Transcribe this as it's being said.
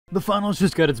The Finals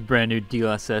just got its brand new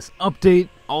DLSS update,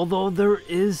 although there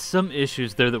is some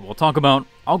issues there that we'll talk about.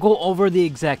 I'll go over the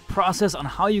exact process on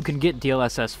how you can get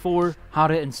DLSS 4, how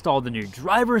to install the new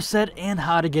driver set, and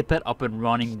how to get that up and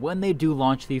running when they do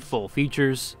launch the full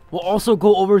features. We'll also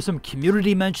go over some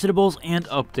community mentionables and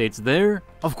updates there.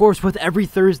 Of course, with every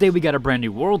Thursday we got a brand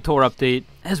new World Tour update,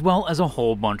 as well as a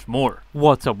whole bunch more.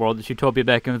 What's up world, it's Utopia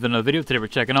back in with another video. Today we're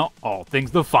checking out all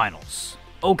things the Finals.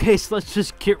 Okay, so let's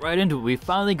just get right into it. We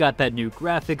finally got that new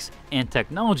graphics and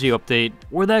technology update,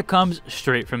 where that comes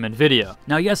straight from NVIDIA.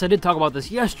 Now yes, I did talk about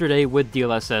this yesterday with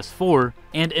DLSS 4,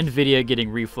 and NVIDIA getting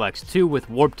Reflex 2 with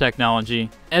Warp technology,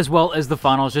 as well as the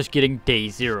Finals just getting Day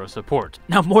 0 support.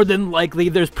 Now more than likely,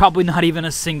 there's probably not even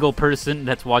a single person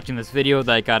that's watching this video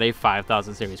that got a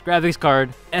 5000 series graphics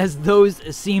card, as those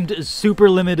seemed super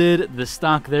limited. The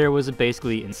stock there was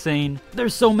basically insane.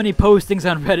 There's so many postings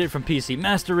on Reddit from PC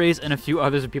Master Race and a few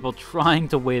others of people trying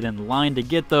to wait in line to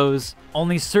get those.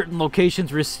 Only certain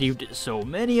locations received so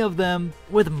many of them,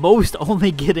 with most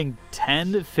only getting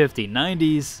 10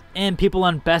 5090s, and people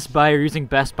on Best Buy or using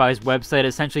Best Buy's website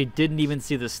essentially didn't even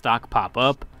see the stock pop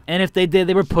up. And if they did,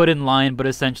 they were put in line, but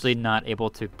essentially not able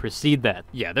to proceed that.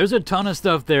 Yeah, there's a ton of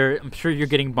stuff there. I'm sure you're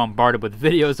getting bombarded with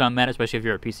videos on that, especially if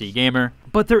you're a PC gamer.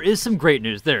 But there is some great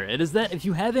news there. It is that if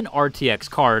you have an RTX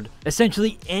card,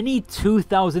 essentially any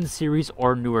 2000 series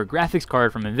or newer graphics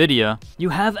card from NVIDIA, you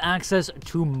have access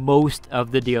to most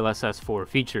of the DLSS 4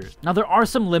 features. Now there are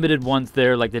some limited ones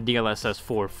there, like the DLSS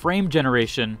 4 frame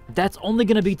generation. That's only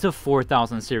going to be to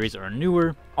 4000 series or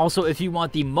newer. Also, if you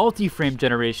want the multi-frame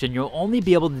generation, you'll only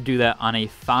be able to do that on a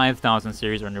 5000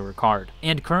 series or newer card.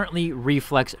 And currently,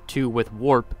 Reflex 2 with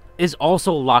Warp is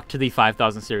also locked to the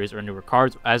 5000 series or newer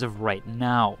cards as of right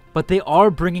now. But they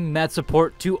are bringing that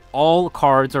support to all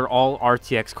cards or all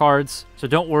RTX cards, so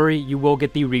don't worry, you will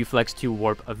get the Reflex 2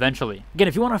 Warp eventually. Again,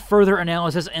 if you want a further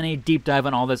analysis and a deep dive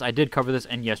on all this, I did cover this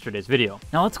in yesterday's video.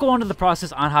 Now let's go on to the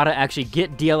process on how to actually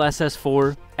get DLSS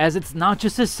 4, as it's not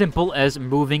just as simple as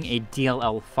moving a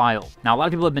DLL file. Now a lot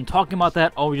of people have been talking about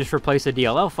that, oh, we just replace a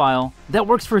DLL file. That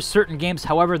works for certain games,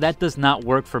 however, that does not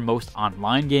work for most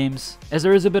online games, as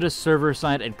there is a bit of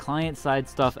server-side and client-side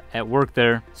stuff at work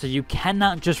there, so you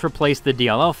cannot just replace the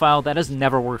DLL file. That has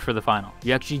never worked for the Final.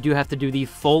 You actually do have to do the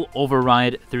full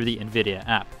override through the NVIDIA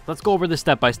app. Let's go over the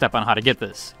step-by-step on how to get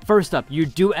this. First up, you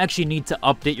do actually need to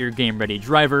update your Game Ready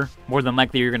driver. More than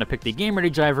likely, you're going to pick the Game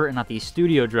Ready driver and not the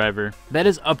Studio driver. That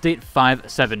is update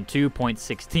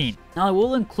 572.16. Now I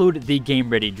will include the Game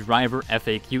Ready driver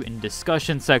FAQ in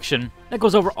discussion section that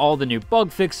goes over all the new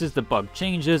bug fixes, the bug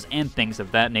changes, and things of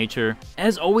that nature.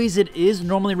 As always, it is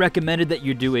normally recommended that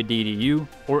you do a DDU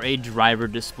or a driver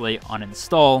display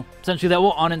uninstall. Essentially, that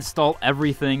will uninstall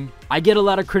everything. I get a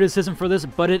lot of criticism for this,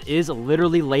 but it is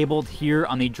literally labeled here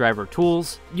on the driver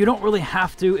tools. You don't really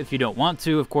have to if you don't want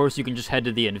to. Of course, you can just head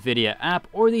to the NVIDIA app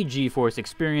or the GeForce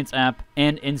Experience app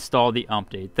and install the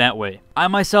update that way. I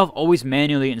myself always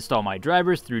manually install my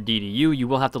drivers through DDU. You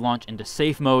will have to launch into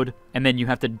safe mode, and then you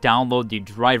have to download the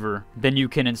driver. Then you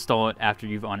can install it after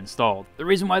you've uninstalled. The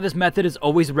reason why this method is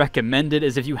always recommended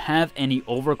is if you have any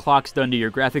overclocks done to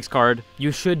your graphics card,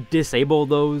 you should disable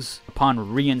those upon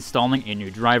reinstalling a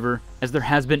new driver, as there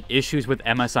has been issues with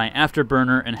MSI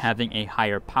Afterburner and having a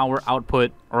higher power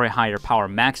output or a higher power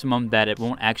maximum that it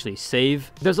won't actually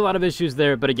save. There's a lot of issues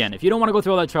there, but again, if you don't want to go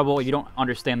through all that trouble, you don't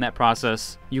understand that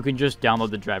process, you can just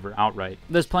download the driver outright.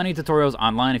 There's plenty of tutorials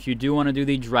online if you do want to do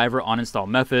the driver uninstall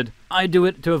method. I do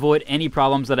it to avoid any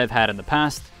problems that I've had in the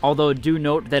past, although do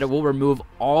note that it will remove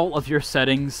all of your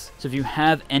settings. So if you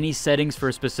have any settings for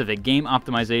specific game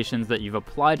optimizations that you've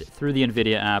applied through the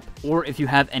NVIDIA app, or if you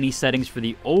have any settings for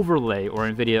the overlay or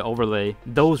NVIDIA overlay,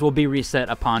 those will be reset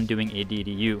upon doing a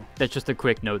DDU. That's just a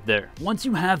quick note there. Once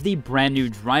you have the brand new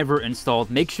driver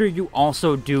installed, make sure you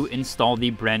also do install the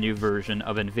brand new version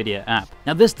of NVIDIA app.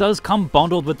 Now this does come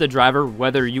bundled with the driver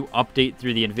whether you update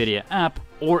through the NVIDIA app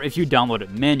or if you download it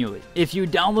manually. If you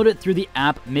download it through the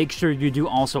app, make sure you do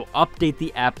also update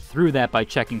the app through that by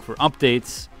checking for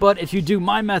updates. But if you do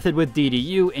my method with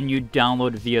DDU and you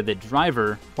download via the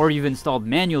driver, or you've installed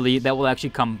manually, that will actually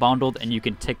come bundled and you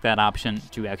can tick that option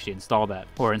to actually install that,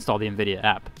 or install the NVIDIA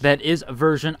app. That is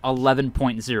version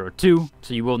 11.02,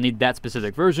 so you will need that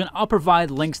specific version. I'll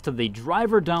provide links to the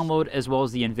driver download as well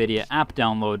as the NVIDIA app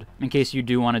download in case you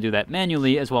do want to do that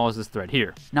manually, as well as this thread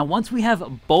here. Now once we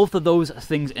have both of those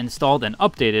things installed and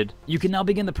updated, you can now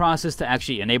begin the process to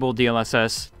actually enable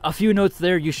DLSS. A few notes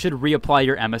there, you should reapply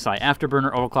your MSI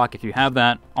Afterburner overclock if you have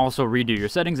that. Also redo your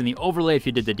settings in the overlay if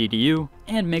you did the DDU,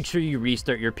 and make sure you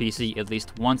restart your PC at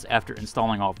least once after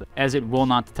installing all of it, as it will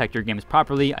not detect your games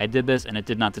properly. I did this and it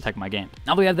did not detect my game.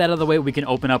 Now that we have that out of the way, we can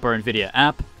open up our NVIDIA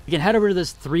app. you can head over to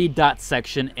this 3-dot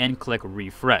section and click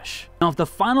refresh. Now, if the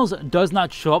finals does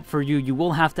not show up for you, you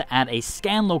will have to add a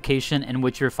scan location in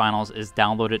which your finals is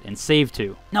downloaded and saved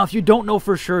to. Now, if you don't know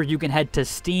for sure, you can head to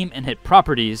Steam and hit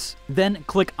properties, then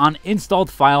click on installed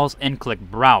files and click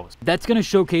browse. That's going to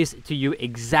showcase to you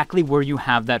exactly where you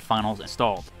have that finals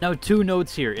installed. Now, 2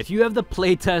 notes here. If you have the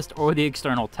playtest or the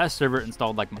external test server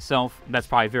installed like myself, that's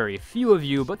probably very few of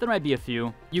you, but there might be a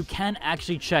few, you can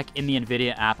actually check in the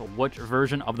NVIDIA app which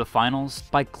version of the finals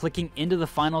by clicking into the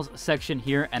finals section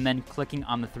here and then clicking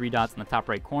on the 3 dots in the top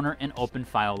right corner and open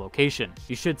file location.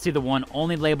 You should see the one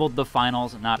only labeled the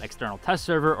finals, not external test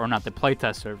server or not the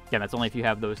playtest server. Yeah, that's only if you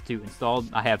have those 2 installed.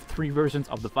 I have 3 versions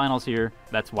of the finals here.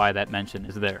 That's why that mention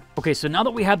is there. Okay, so now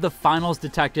that we have the finals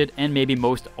detected and maybe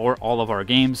most or all of our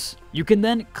games, you can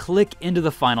then click into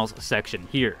the finals section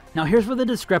here. Now, here's where the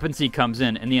discrepancy comes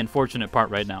in the unfortunate part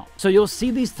right now. So you'll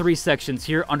see these 3 sections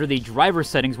here under the driver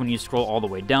settings. When you scroll all the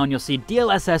way down, you'll see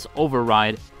DLSS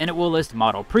override, and it will list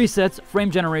model presets, frame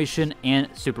generation, and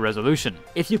super resolution.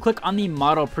 If you click on the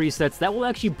model presets, that will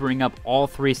actually bring up all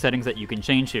 3 settings that you can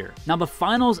change here. Now, the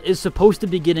finals is supposed to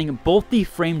be getting both the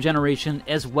frame generation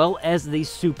as well as the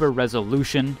super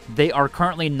resolution. They are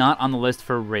currently not on the list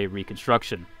for ray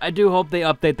reconstruction. I do hope they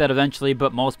update that eventually,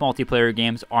 but most multiplayer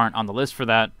games aren't on the list for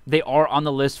that. They are on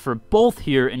the list for both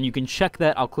here, and you can check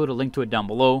that. I'll include a link to it down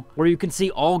below, where you can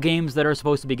see all games that are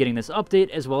supposed to be getting this update,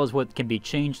 as well as what can be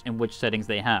changed and which settings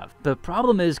they have. The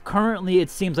problem is, currently it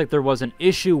seems like there was an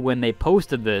issue when they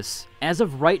posted this. As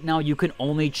of right now, you can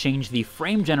only change the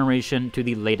frame generation to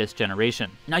the latest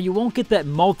generation. Now, you won't get that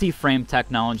multi-frame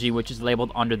technology, which is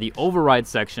labeled under the override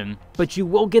section, but you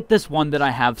will get this one that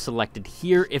I have selected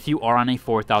here if you are on a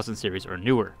 4000 series or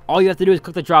newer. All you have to do is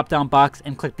click the drop-down box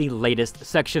and click the latest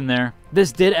section there.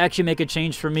 This did actually make a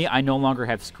change for me. I no longer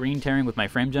have screen tearing with my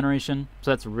frame generation, so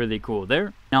that's really cool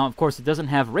there. Now, of course, it doesn't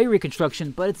have ray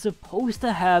reconstruction, but it's supposed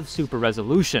to have super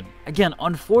resolution. Again,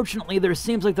 unfortunately, there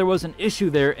seems like there was an issue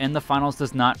there, and the finals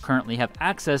does not currently have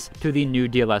access to the new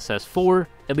DLSS 4,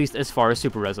 at least as far as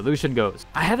super resolution goes.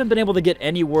 I haven't been able to get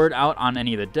any word out on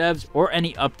any of the devs or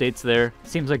any updates there.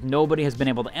 Seems like nobody has been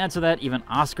able to answer that. Even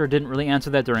Oscar didn't really answer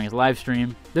that during his live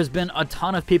stream. There's been a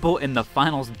ton of people in the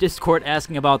finals Discord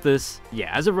asking about this.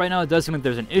 Yeah, as of right now, it does seem like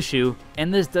there's an issue,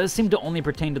 and this does seem to only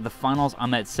pertain to the finals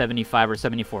on that 75 or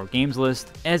 74 games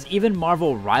list, as even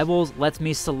Marvel Rivals lets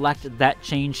me select that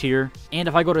change here, and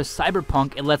if I go to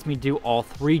Cyberpunk, it lets me do all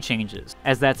 3 changes,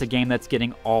 as that's a game that's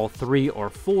getting all 3 or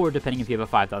 4 depending if you have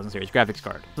a 5000 series graphics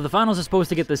card. So the finals is supposed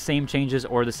to get the same changes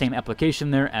or the same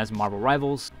application there as Marvel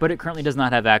Rivals, but it currently does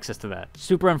not have access to that.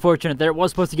 Super unfortunate there. It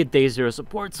was supposed to get Day 0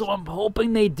 support, so I'm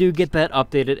hoping they do get that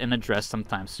updated and addressed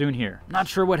sometime soon here. Not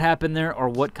sure what happened there or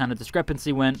what kind of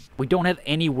discrepancy went. We don't have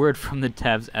any word from the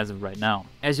devs as of right now.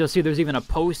 As you'll see, there's even a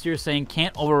post here saying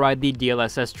can't override the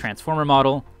DLSS transformer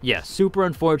model. Yeah, super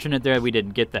unfortunate there we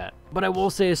didn't get that. But I will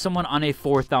say, as someone on a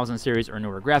 4000 series or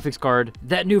newer graphics card,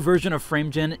 that new version of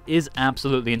FrameGen is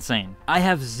absolutely insane. I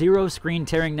have 0 screen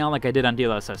tearing now like I did on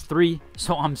DLSS 3,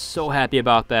 so I'm so happy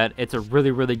about that. It's a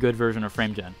really, really good version of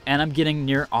FrameGen. And I'm getting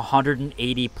near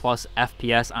 180 plus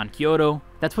FPS on Kyoto.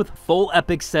 That's with full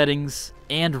epic settings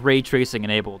and ray tracing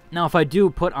enabled. Now, if I do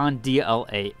put on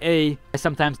DLAA, I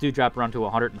sometimes do drop around to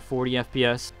 140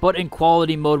 FPS, but in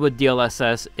quality mode with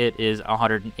DLSS, it is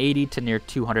 180 to near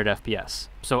 200 FPS.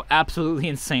 So absolutely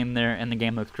insane there, and the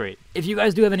game looks great. If you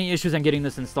guys do have any issues on getting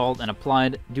this installed and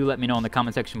applied, do let me know in the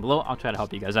comment section below. I'll try to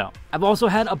help you guys out. I've also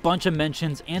had a bunch of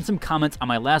mentions and some comments on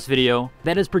my last video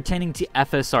that is pertaining to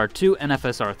FSR2 and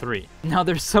FSR3. Now,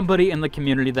 there's somebody in the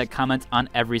community that comments on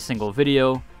every single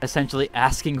video, essentially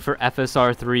asking for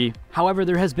FSR3. However,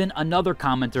 there has been another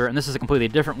commenter, and this is a completely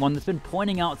different one, that's been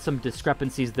pointing out some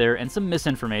discrepancies there and some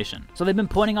misinformation. So they've been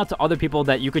pointing out to other people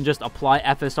that you can just apply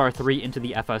FSR3 into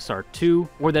the FSR2,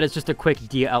 or that it's just a quick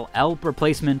DLL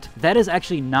replacement. That is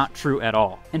actually not true at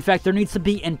all. In fact, there needs to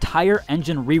be entire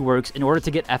engine reworks in order to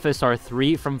get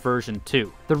FSR3 from version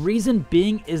 2. The reason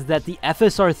being is that the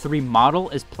FSR3 model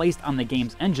is placed on the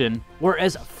game's engine,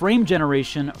 whereas frame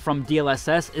generation from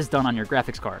DLSS is done on your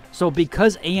graphics card. So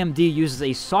because AMD uses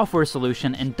a software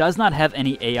solution and does not have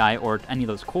any AI or any of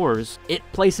those cores, it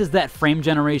places that frame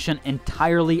generation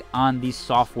entirely on the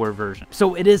software version.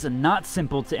 So it is not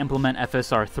simple to implement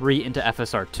FSR3 into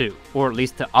FSR2, or at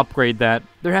least to upgrade that.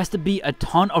 There has to be a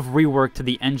ton of rework to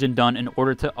the engine done in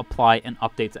order to apply an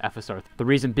update to FSR3. The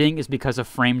reason being is because of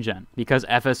FrameGen, because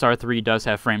FSR3 does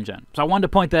have FrameGen. So I wanted to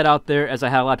point that out there, as I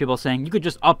had a lot of people saying you could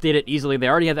just update it easily. They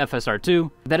already have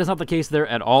FSR2. That is not the case there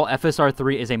at all.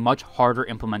 FSR3 is a much harder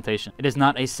implementation. It is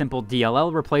not a simple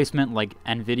DLL replacement like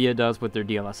NVIDIA does with their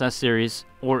DLSS series.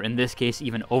 or in this case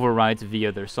even overrides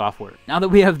via their software. Now that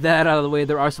we have that out of the way,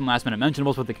 there are some last minute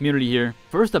mentionables with the community here.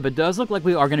 First up, it does look like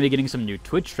we are going to be getting some new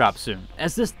Twitch drops soon.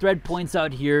 As this thread points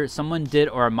out here, someone did,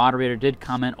 or a moderator did,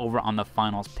 comment over on the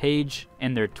finals page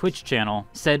in their Twitch channel,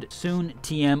 said soon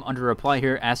TM under reply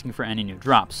here asking for any new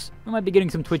drops. We might be getting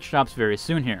some Twitch drops very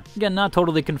soon here. Again, not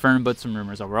totally confirmed, but some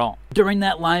rumors overall. During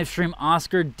that live stream,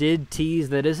 Oscar did tease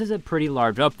that this is a pretty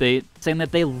large update, saying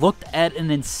that they looked at an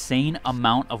insane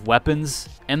amount of weapons,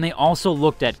 and they also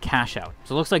looked at cash out.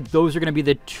 So it looks like those are going to be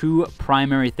the two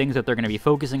primary things that they're going to be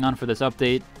focusing on for this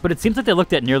update, but it seems like they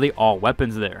looked at nearly all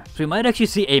weapons there. So we might actually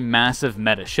see a massive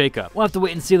meta shakeup. We'll have to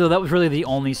wait and see though. That was really the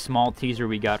only small teaser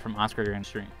we got from Oscar during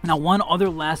stream. Now, one other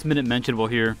last minute mentionable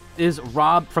here is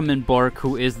Rob from Embark,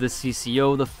 who is the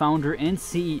CCO, the founder and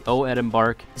CEO at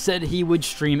Embark, said he would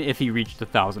stream if he reached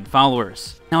 1,000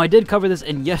 followers. Now, I did cover this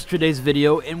in yesterday's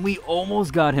video, and we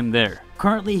almost got him there.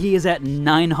 Currently, he is at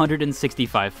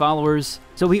 965 followers,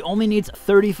 so he only needs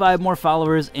 35 more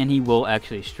followers, and he will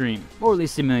actually stream. Or at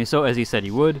least seemingly so, as he said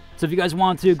he would. So if you guys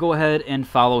want to, go ahead and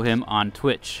follow him on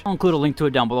Twitch. I'll include a link to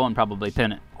it down below and probably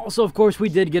pin it. Also, of course, we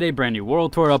did get a brand new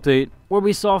World Tour update, where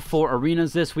we saw 4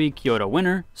 arenas this week: Kyoto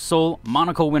winner, Seoul,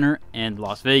 Monaco winner, and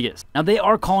Las Vegas. Now, they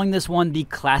are calling this one the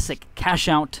Classic Cash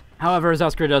Out. However, as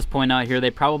Oscar does point out here,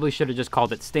 they probably should have just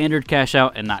called it Standard Cash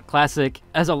Out and not Classic,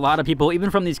 as a lot of people,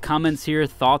 even from these comments here,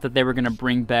 thought that they were going to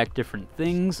bring back different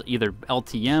things, either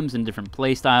LTMs and different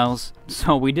playstyles.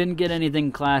 So we didn't get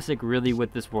anything Classic really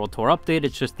with this World Tour update,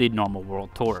 it's just the normal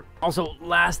World Tour. Also,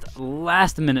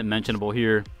 last minute mentionable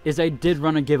here is I did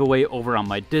run a giveaway over on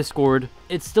my Discord.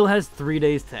 It still has 3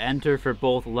 days to enter for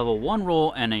both level 1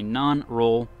 role and a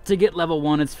non-role. To get level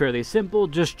 1, it's fairly simple,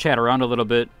 just chat around a little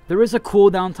bit. There is a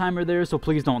cooldown timer there, so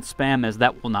please don't spam, as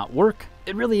that will not work.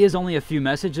 It really is only a few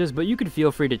messages, but you can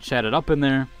feel free to chat it up in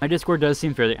there. My Discord does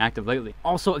seem fairly active lately.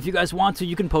 Also, if you guys want to,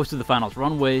 you can post to the finals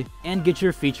runway and get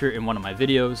your feature in one of my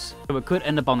videos. So it could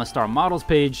end up on the star models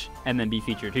page and then be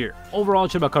featured here. Overall,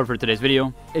 it should about cover for today's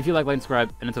video. If you like and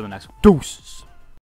subscribe, and until the next one, deuces.